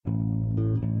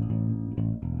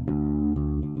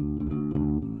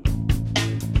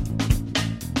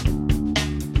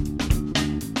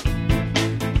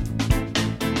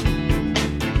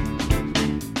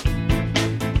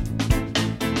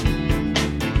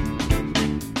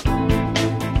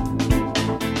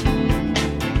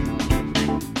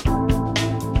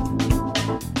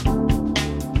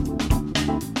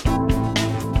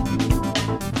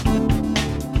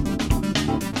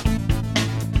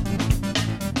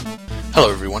Hello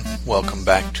everyone, welcome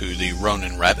back to the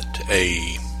Ronin Rabbit, a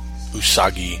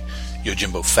Usagi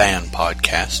Yojimbo fan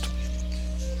podcast.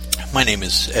 My name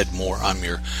is Ed Moore, I'm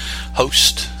your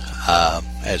host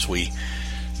as we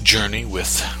journey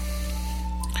with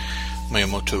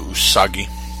Miyamoto Usagi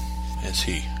as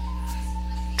he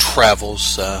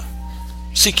travels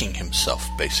seeking himself,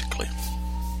 basically.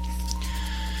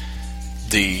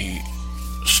 The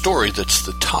story that's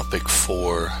the topic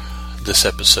for this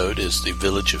episode is The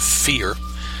Village of Fear.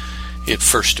 It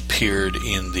first appeared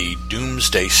in the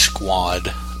Doomsday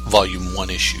Squad, Volume 1,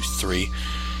 Issue 3,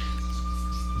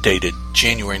 dated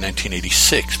January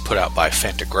 1986, put out by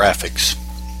Fantagraphics.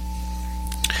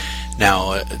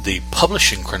 Now, the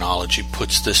publishing chronology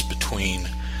puts this between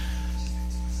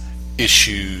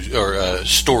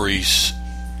stories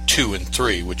 2 and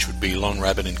 3, which would be Lone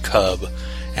Rabbit and Cub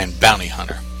and Bounty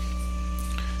Hunter.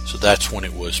 So that's when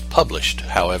it was published.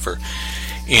 However,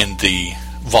 in the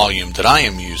volume that I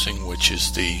am using, which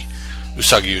is the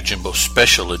Usagi Yojimbo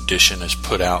Special Edition, as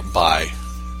put out by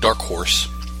Dark Horse,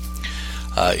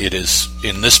 it is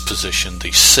in this position the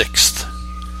 6th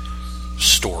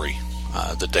story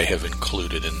that they have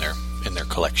included in their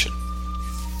collection.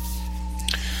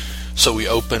 So we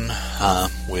open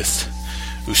with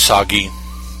Usagi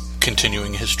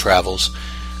continuing his travels,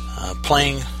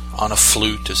 playing on a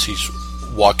flute as he's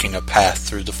walking a path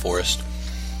through the forest.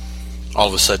 All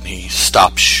of a sudden he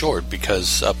stops short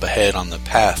because up ahead on the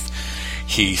path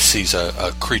he sees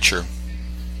a creature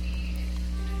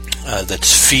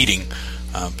that's feeding,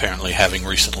 apparently having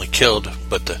recently killed,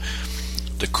 but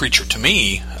the creature to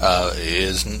me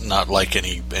is not like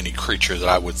any creature that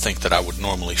I would think that I would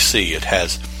normally see. It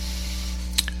has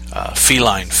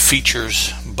feline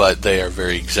features, but they are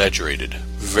very exaggerated,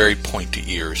 very pointy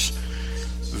ears,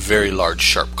 very large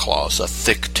sharp claws, a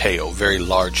thick tail, very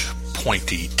large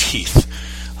pointy teeth,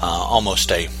 almost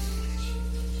a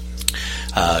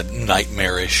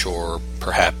nightmarish or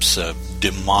perhaps a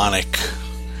demonic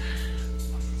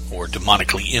or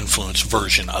demonically influenced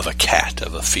version of a cat,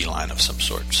 of a feline of some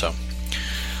sort. So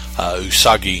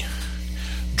Usagi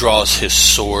draws his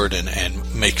sword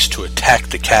and makes to attack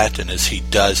the cat, and as he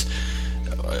does,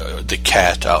 the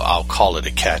cat, I'll call it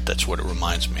a cat, that's what it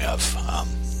reminds me of.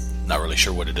 Not really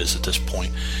sure what it is at this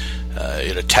point.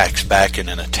 It attacks back, and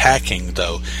in attacking,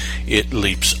 though, it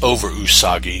leaps over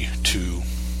Usagi to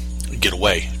get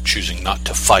away, choosing not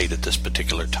to fight at this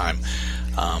particular time,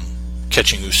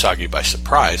 catching Usagi by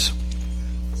surprise.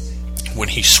 When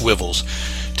he swivels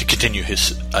to continue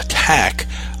his attack,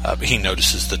 he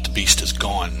notices that the beast is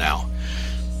gone now.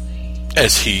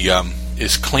 As he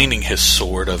is cleaning his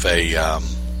sword of a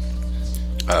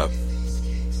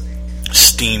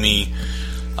steamy,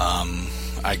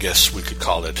 I guess we could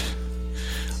call it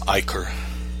ichor,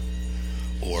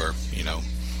 or,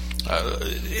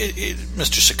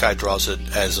 Mr. Sakai draws it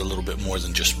as a little bit more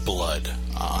than just blood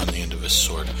on the end of his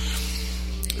sword.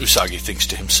 Usagi thinks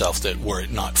to himself that were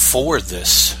it not for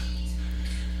this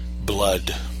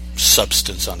blood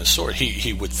substance on his sword,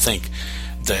 he would think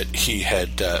that he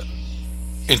had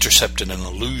intercepted an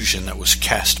illusion that was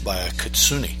cast by a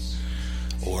kitsune,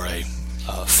 or a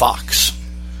fox.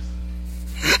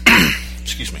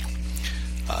 Excuse me,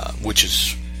 which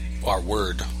is our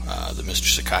word that Mr.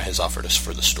 Sakai has offered us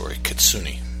for the story,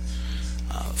 kitsune.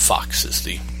 Fox is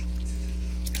the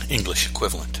English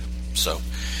equivalent. So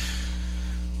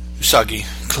Usagi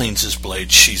cleans his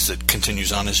blade, sheathes it,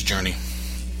 continues on his journey,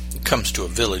 comes to a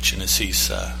village, and as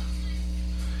he's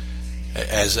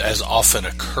as often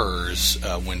occurs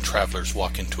when travelers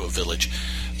walk into a village,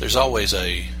 there's always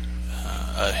a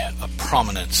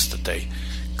prominence that they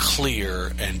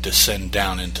clear and descend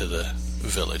down into the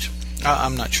village.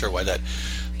 I'm not sure why that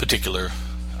particular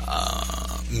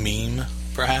meme,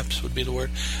 perhaps would be the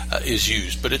word, is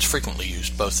used, but it's frequently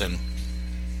used both in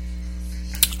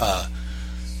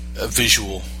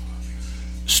visual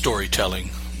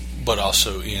storytelling, but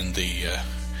also in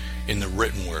the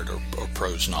written word or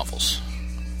prose novels.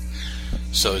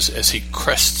 So as he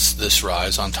crests this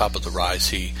rise, on top of the rise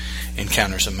he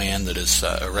encounters a man that is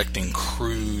erecting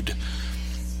crude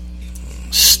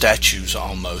statues,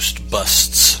 almost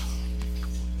busts,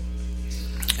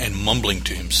 and mumbling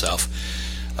to himself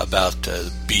about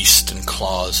beast and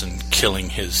claws and killing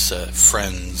his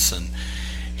friends, and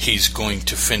he's going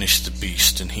to finish the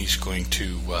beast, and he's going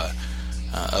to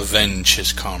avenge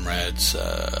his comrades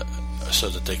so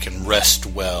that they can rest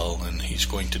well, and he's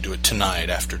going to do it tonight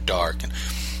after dark. And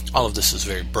all of this is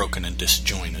very broken and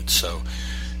disjointed, so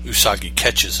Usagi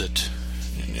catches it,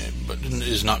 but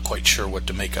is not quite sure what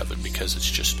to make of it, because it's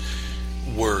just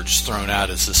words thrown out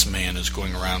as this man is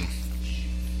going around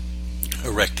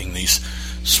erecting these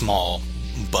small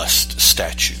bust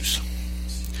statues.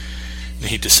 And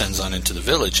he descends on into the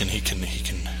village, and he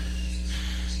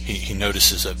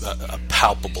notices a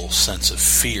palpable sense of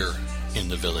fear in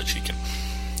the village. He can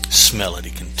smell it,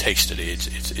 he can taste it.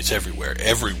 It's everywhere.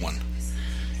 Everyone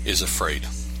is afraid.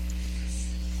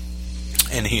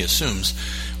 And he assumes,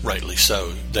 rightly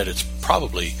so, that it's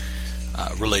probably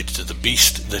related to the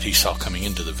beast that he saw coming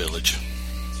into the village.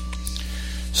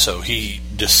 So he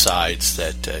decides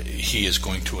that he is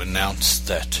going to announce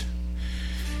that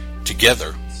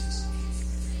together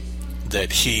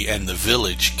that he and the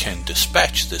village can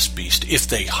dispatch this beast if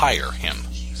they hire him.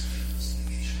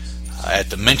 At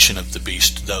the mention of the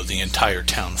beast, though, the entire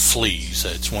town flees.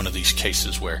 It's one of these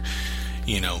cases where,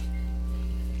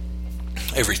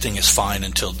 everything is fine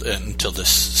until this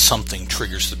something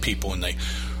triggers the people, and they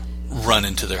run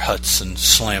into their huts and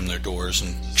slam their doors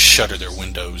and shutter their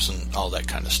windows and all that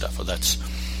kind of stuff. Well, that's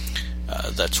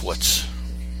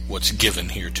what's given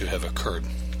here to have occurred,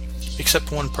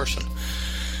 except one person,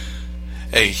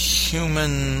 a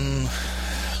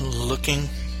human-looking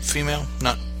female,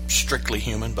 not strictly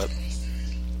human, but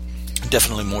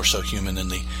definitely more so human than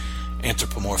the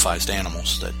anthropomorphized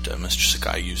animals that Mr.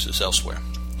 Sakai uses elsewhere,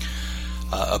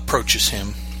 approaches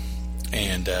him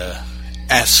and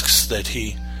asks that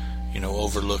he,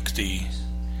 overlook the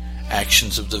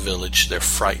actions of the village. They're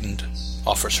frightened.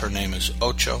 Offers her name as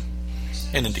Ocho,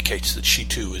 and indicates that she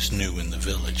too is new in the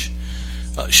village.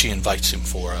 She invites him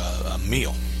for a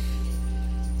meal,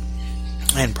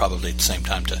 and probably at the same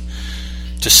time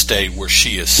to stay where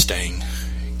she is staying.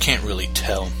 Can't really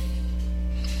tell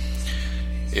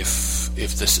if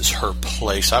this is her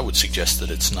place. I would suggest that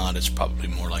it's not. It's probably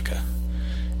more like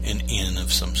an inn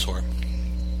of some sort.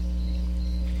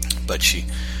 But she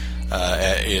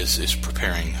is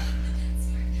preparing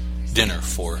dinner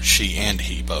for she and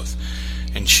he both,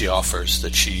 and she offers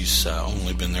that she's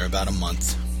only been there about a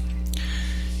month,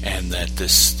 and that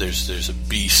there's a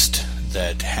beast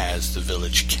that has the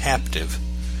village captive.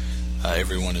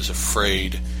 Everyone is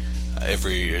afraid.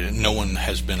 No one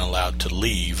has been allowed to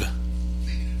leave,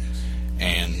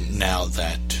 and now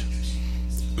that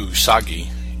Usagi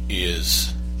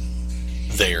is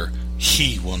there,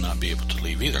 he will not be able to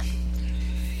leave either.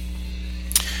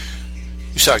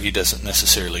 Usagi doesn't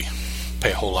necessarily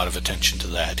pay a whole lot of attention to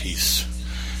that. He's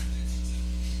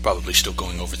probably still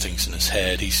going over things in his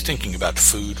head. He's thinking about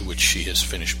food, which she has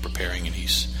finished preparing and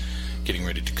he's getting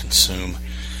ready to consume.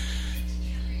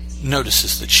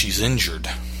 Notices that she's injured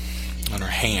on her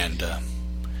hand.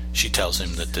 She tells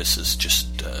him that this is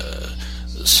just a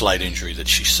slight injury that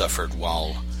she suffered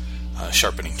while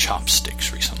sharpening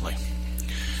chopsticks recently,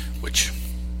 which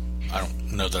I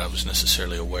don't know that I was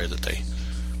necessarily aware that they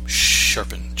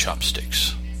sharpen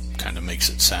chopsticks. Kind of makes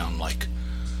it sound like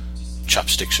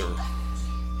chopsticks are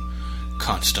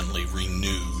constantly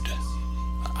renewed.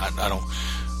 I don't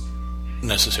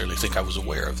necessarily think I was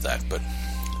aware of that, but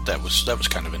that was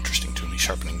kind of interesting to me,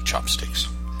 sharpening chopsticks.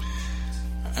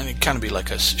 And it'd kind of be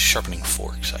like us sharpening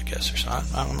forks, I guess, or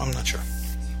something. I'm not sure.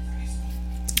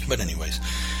 But anyways,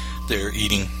 they're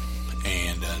eating,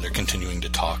 and they're continuing to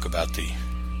talk about the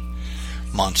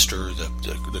monster,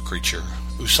 the creature.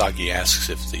 Usagi asks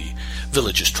if the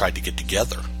villagers tried to get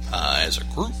together as a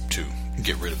group to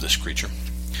get rid of this creature.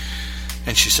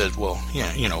 And she said, well,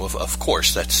 yeah, of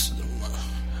course, that's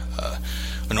a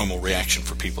normal reaction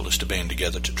for people, is to band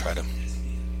together to try to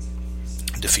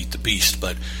defeat the beast.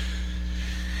 But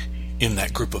in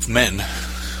that group of men,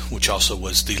 which also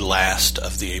was the last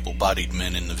of the able-bodied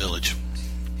men in the village,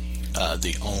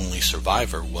 the only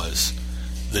survivor was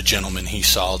the gentleman he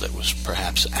saw that was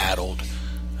perhaps addled,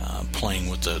 playing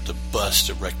with the bust,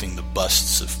 erecting the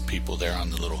busts of people there on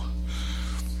the little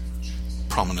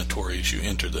promontory as you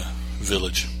enter the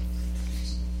village,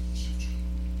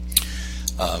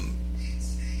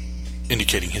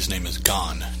 indicating his name is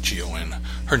Gon, G-O-N.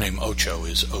 Her name Ocho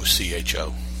is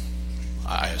O-C-H-O.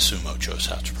 I assume Ocho is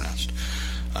how it's pronounced.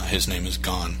 His name is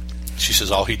Gon. She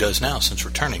says all he does now since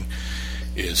returning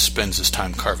is spends his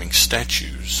time carving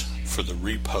statues for the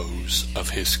repose of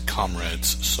his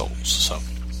comrades' souls. So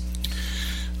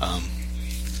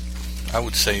I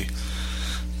would say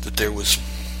that there was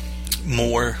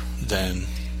more than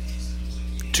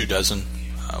 24,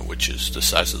 which is the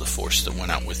size of the force that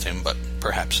went out with him, but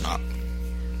perhaps not.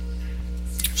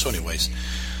 So anyways,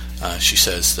 she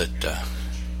says that the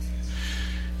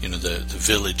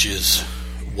village is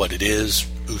what it is.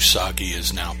 Usagi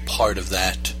is now part of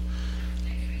that.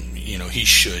 He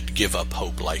should give up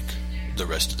hope like the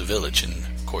rest of the village, and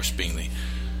of course, being the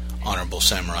honorable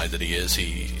samurai that he is,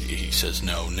 he says,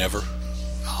 no, never.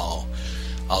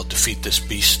 I'll defeat this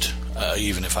beast,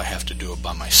 even if I have to do it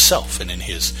by myself. And in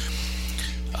his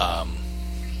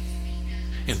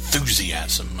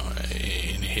enthusiasm,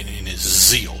 in his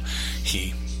zeal,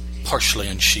 he partially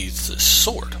unsheathes his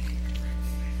sword,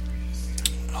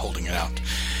 holding it out,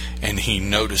 and he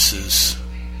notices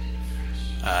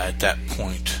at that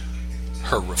point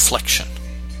her reflection.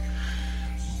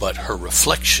 But her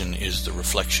reflection is the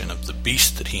reflection of the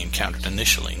beast that he encountered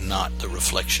initially, not the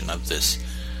reflection of this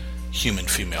human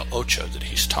female Ocho that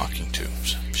he's talking to.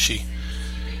 So she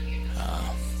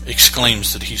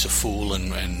exclaims that he's a fool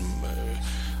and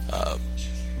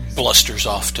blusters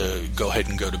off to go ahead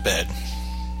and go to bed.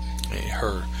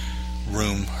 Her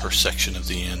room, her section of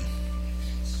the inn.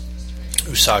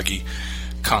 Usagi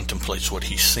contemplates what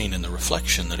he's seen in the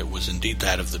reflection, that it was indeed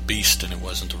that of the beast and it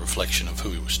wasn't the reflection of who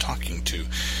he was talking to.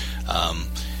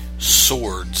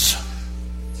 Swords,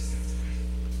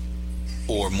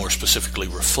 or more specifically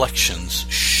reflections,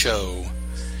 show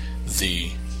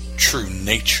the true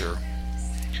nature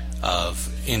of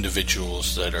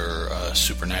individuals that are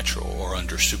supernatural or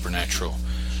under supernatural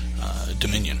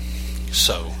dominion.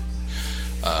 So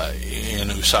in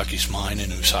Usagi's mind, in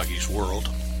Usagi's world,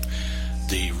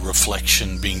 the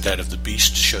reflection being that of the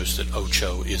beast shows that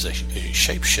Ocho is a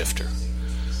shapeshifter,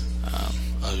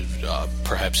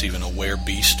 perhaps even a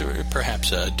were-beast, or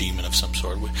perhaps a demon of some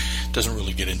sort. Doesn't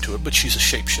really get into it, but she's a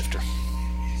shapeshifter.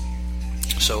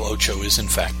 So Ocho is in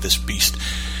fact this beast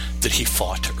that he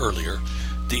fought earlier.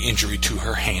 The injury to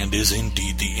her hand is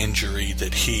indeed the injury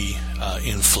that he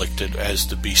inflicted as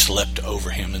the beast leapt over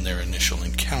him in their initial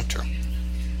encounter.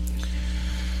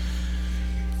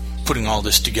 Putting all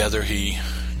this together, he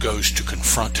goes to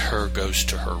confront her, goes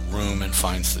to her room, and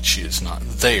finds that she is not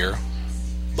there,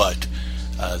 but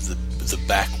the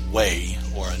back way,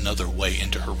 or another way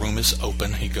into her room, is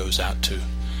open. He goes out to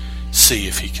see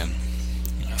if he can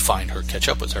find her, catch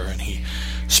up with her, and he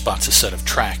spots a set of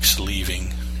tracks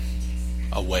leaving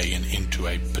away and into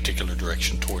a particular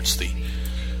direction towards the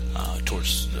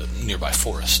nearby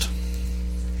forest.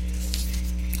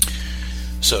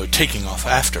 So taking off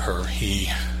after her, he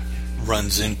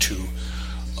runs into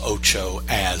Ocho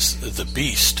as the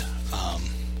beast,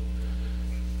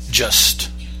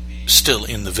 just still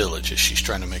in the village as she's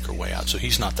trying to make her way out. So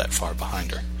he's not that far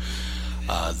behind her.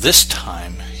 This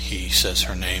time he says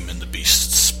her name and the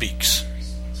beast speaks.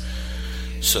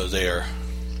 So they're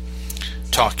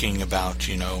talking about,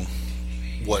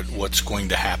 what's going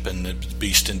to happen. The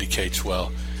beast indicates,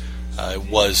 it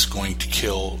was going to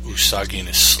kill Usagi in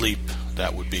his sleep.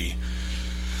 That would be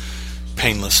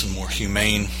painless and more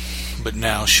humane, but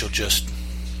now she'll just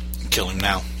kill him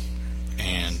now.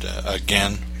 And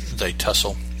again, they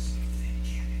tussle.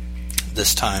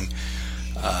 This time,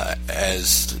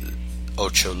 as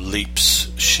Ocho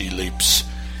leaps, she leaps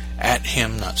at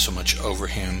him, not so much over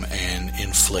him, and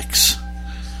inflicts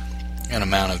an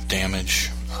amount of damage.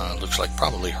 Looks like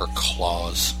probably her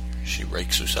claws. She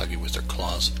rakes Usagi with her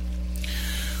claws.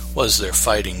 Was their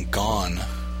fighting gone?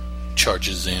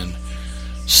 Charges in,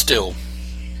 still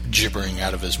gibbering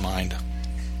out of his mind,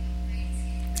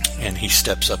 and he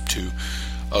steps up to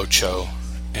Ocho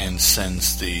and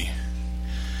sends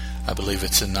I believe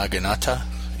it's a naginata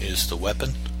is the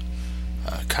weapon,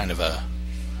 kind of a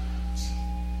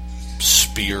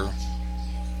spear,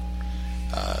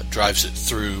 drives it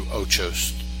through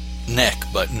Ocho's neck,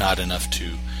 but not enough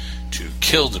to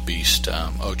kill the beast.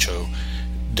 Ocho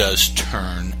does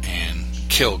turn and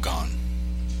kill Gon.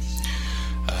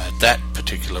 At that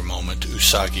particular moment,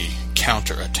 Usagi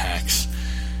counterattacks,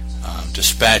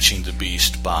 dispatching the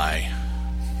beast by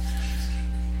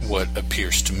what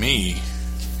appears to me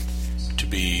to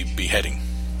be beheading,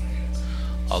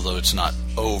 although it's not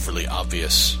overly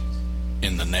obvious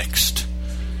in the next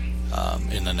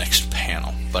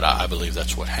panel. But I believe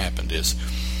that's what happened.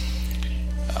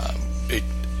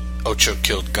 Ocho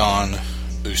killed Gon,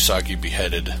 Usagi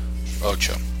beheaded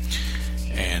Ocho,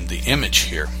 and the image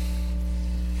here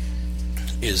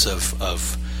is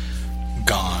of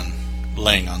Gon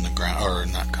laying on the ground, or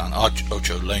not Gon,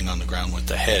 Ocho laying on the ground with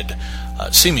the head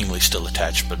seemingly still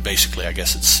attached, but basically I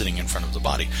guess it's sitting in front of the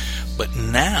body. But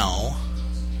now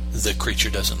the creature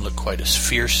doesn't look quite as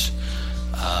fierce.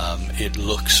 It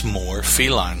looks more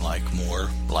feline-like,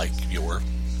 more like your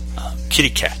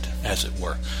kitty cat, as it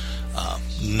were.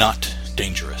 Not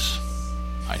dangerous,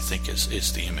 I think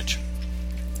is the image.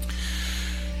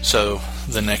 So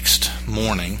the next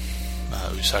morning,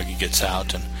 Usagi gets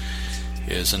out and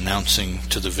is announcing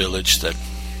to the village that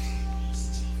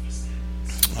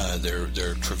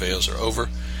their travails are over,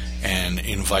 and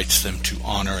invites them to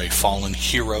honor a fallen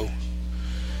hero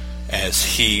as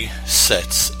he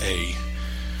sets a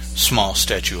small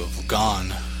statue of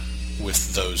Gon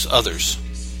with those others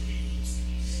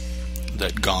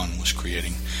that Gon was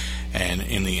creating. And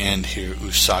in the end here,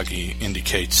 Usagi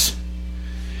indicates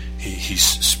he's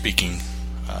speaking,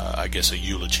 I guess, a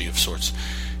eulogy of sorts.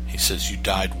 He says, "You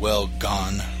died well,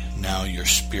 Gon. Now your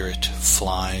spirit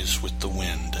flies with the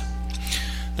wind."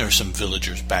 There are some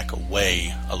villagers back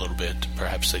away a little bit.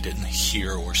 Perhaps they didn't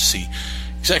hear or see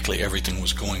exactly everything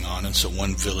was going on, and so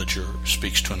one villager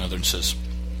speaks to another and says,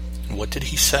 "What did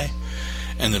he say?"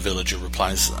 And the villager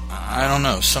replies, "I don't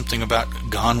know, something about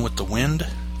gone with the wind?"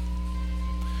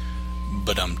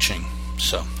 Ching.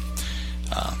 So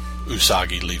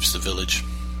Usagi leaves the village,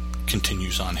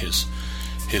 continues on his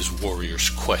warrior's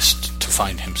quest to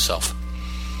find himself.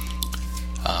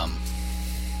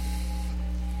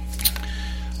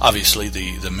 Obviously,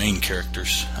 the main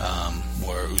characters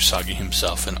were Usagi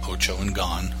himself and Ocho and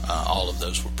Gon. All of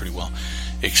those were pretty well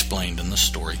explained in the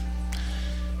story.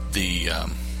 The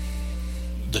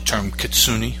term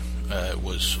kitsune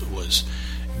was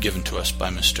given to us by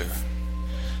Mr.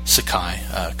 Sakai.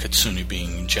 Kitsune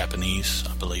being Japanese,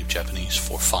 I believe Japanese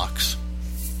for fox.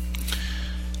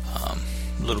 A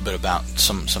little bit about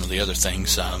some of the other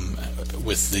things.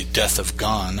 With the death of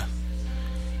Gon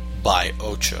by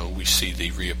Ocho, we see the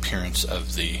reappearance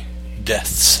of the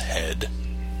Death's Head.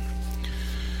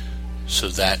 So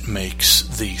that makes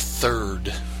the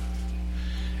third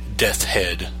Death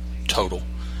Head total,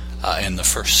 in the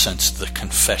first sense, the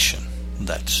confession,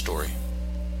 that story.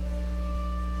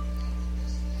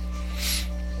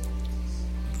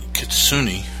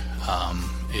 Kitsune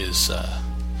is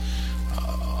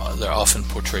they're often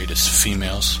portrayed as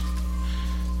females.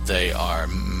 They are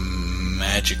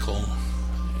magical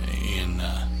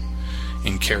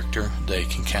in character. They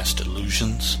can cast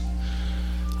illusions.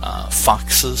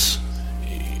 Foxes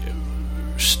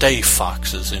stay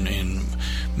foxes in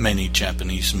many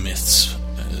Japanese myths,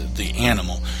 the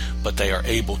animal, but they are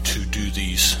able to do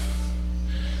these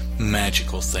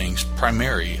magical things.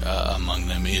 Primary among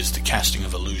them is the casting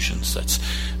of illusions.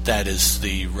 That is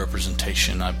the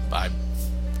representation I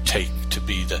take to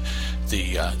be the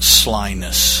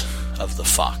slyness of the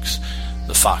fox.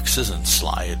 The fox isn't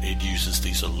sly. It uses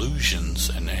these illusions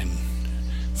and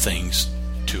things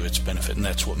to its benefit, and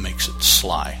that's what makes it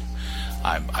sly.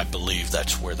 I believe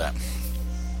that's where that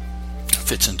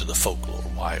fits into the folklore,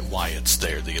 why it's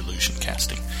there, the illusion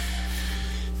casting.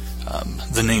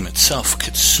 The name itself,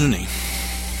 Kitsune,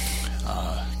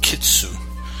 Kitsu,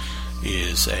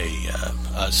 is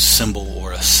a symbol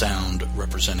or a sound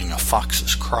representing a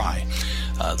fox's cry.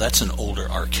 That's an older,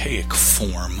 archaic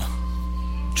form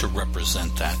to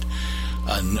represent that.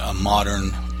 A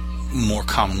modern, more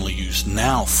commonly used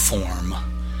now form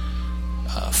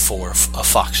for a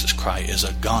fox's cry is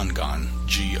a gongon,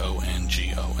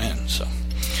 Gongon. So,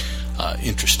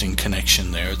 interesting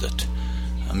connection there that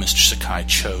Mr. Sakai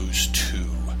chose to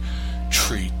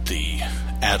treat the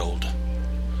addled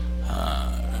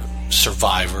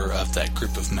survivor of that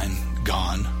group of men,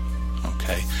 Gon,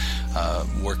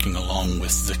 working along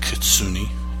with the Kitsune,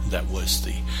 that was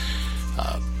the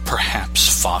perhaps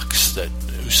fox that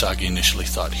Usagi initially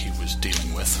thought he was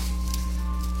dealing with.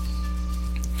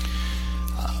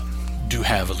 Do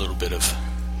have a little bit of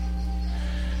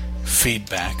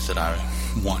feedback that I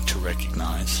want to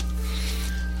recognize.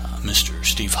 Mr.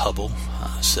 Steve Hubble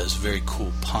says, "Very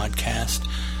cool podcast.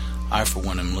 I, for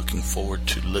one, am looking forward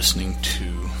to listening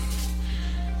to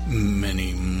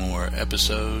many more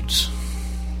episodes."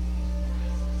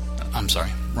 I'm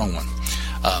sorry, wrong one.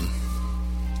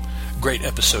 Great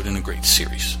episode and a great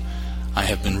series. I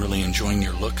have been really enjoying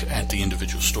your look at the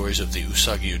individual stories of the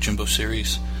Usagi Yojimbo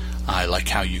series. I like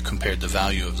how you compared the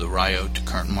value of the Ryo to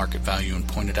current market value and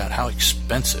pointed out how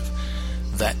expensive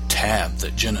that tab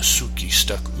that Genosuke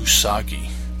stuck Usagi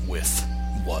with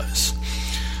was.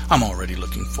 I'm already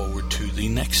looking forward to the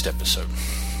next episode.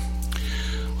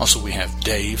 Also, we have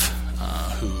Dave,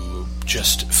 who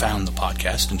just found the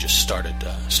podcast and just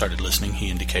started listening. He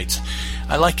indicates,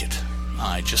 "I like it.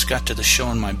 I just got to the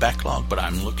show in my backlog, but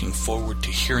I'm looking forward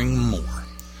to hearing more."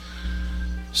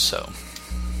 So,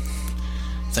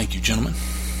 thank you, gentlemen.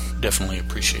 Definitely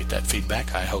appreciate that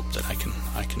feedback. I hope that I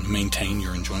can maintain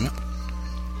your enjoyment.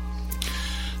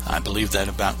 I believe that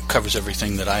about covers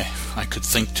everything that I could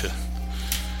think to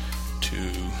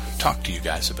talk to you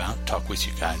guys about, talk with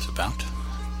you guys about.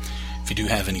 If you do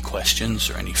have any questions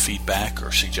or any feedback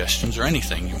or suggestions or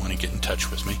anything you want to get in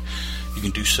touch with me, you can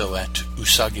do so at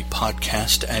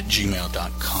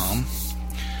usagipodcast@gmail.com.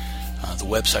 The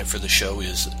website for the show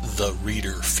is the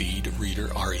ReaderFeed,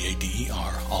 Reader,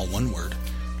 R-E-A-D-E-R, all one word,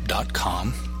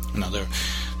 .com. Now,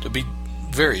 there'll be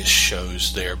various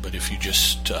shows there, but if you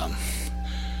just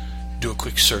do a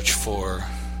quick search for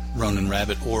Ronin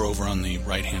Rabbit, or over on the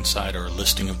right-hand side are a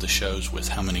listing of the shows with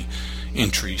how many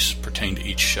entries pertain to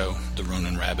each show. The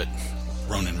Ronin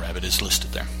Rabbit is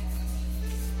listed there.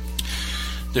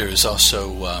 There is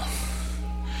also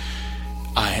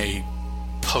I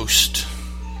post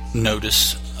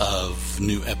notice of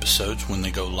new episodes when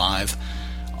they go live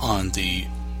on the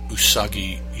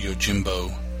Usagi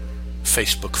Yojimbo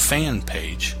Facebook fan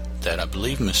page that I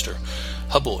believe Mr.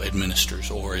 Hubble administers,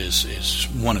 or is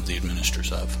one of the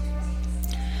administrators of.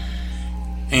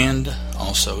 And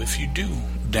also, if you do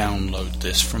download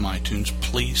this from iTunes,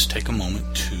 please take a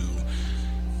moment to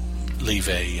leave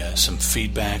some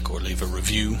feedback or leave a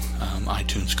review,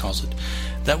 iTunes calls it.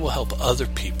 That will help other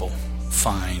people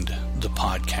find the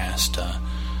podcast.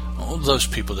 Those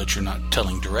people that you're not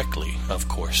telling directly, of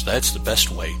course. That's the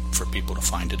best way for people to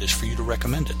find it, is for you to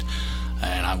recommend it.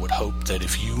 And I would hope that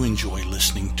if you enjoy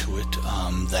listening to it,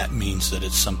 that means that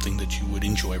it's something that you would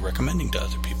enjoy recommending to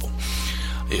other people.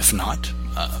 If not,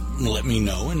 let me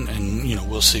know, and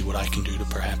we'll see what I can do to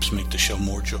perhaps make the show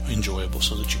more enjoyable,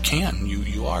 so that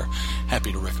you are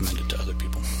happy to recommend it to other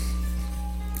people.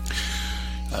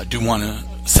 I do want to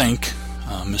thank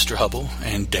Mr. Hubble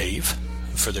and Dave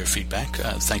for their feedback.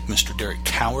 Thank Mr. Derek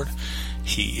Coward.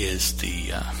 He is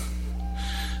the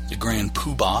grand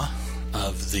poobah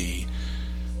of the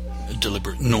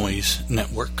Deliberate Noise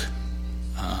Network,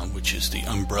 which is the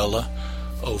umbrella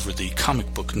over the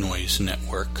Comic Book Noise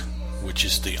Network, which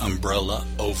is the umbrella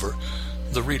over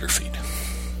the ReaderFeed.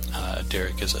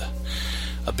 Derek is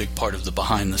a big part of the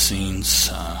behind-the-scenes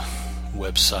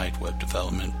website, web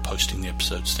development, posting the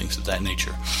episodes, things of that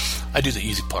nature. I do the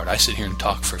easy part. I sit here and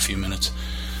talk for a few minutes.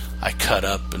 I cut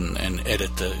up and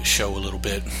edit the show a little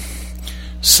bit,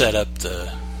 set up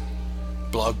the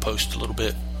blog post a little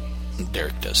bit.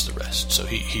 Derek does the rest. So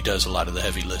he does a lot of the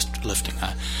heavy lifting.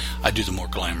 I do the more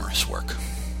glamorous work.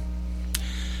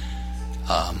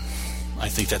 I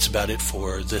think that's about it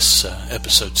for this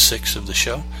episode 6 of the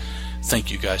show.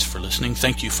 Thank you guys for listening.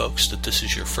 Thank you folks that this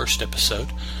is your first episode.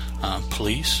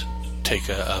 Please take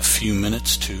a few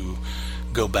minutes to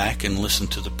go back and listen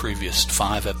to the previous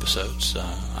 5 episodes.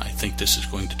 I think this is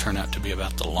going to turn out to be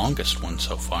about the longest one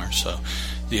so far, so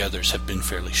the others have been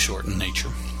fairly short in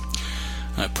nature.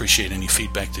 I appreciate any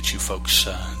feedback that you folks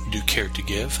do care to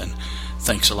give, and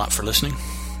thanks a lot for listening.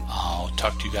 I'll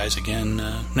talk to you guys again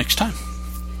next time.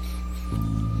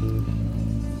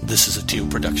 This is a Teal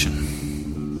production.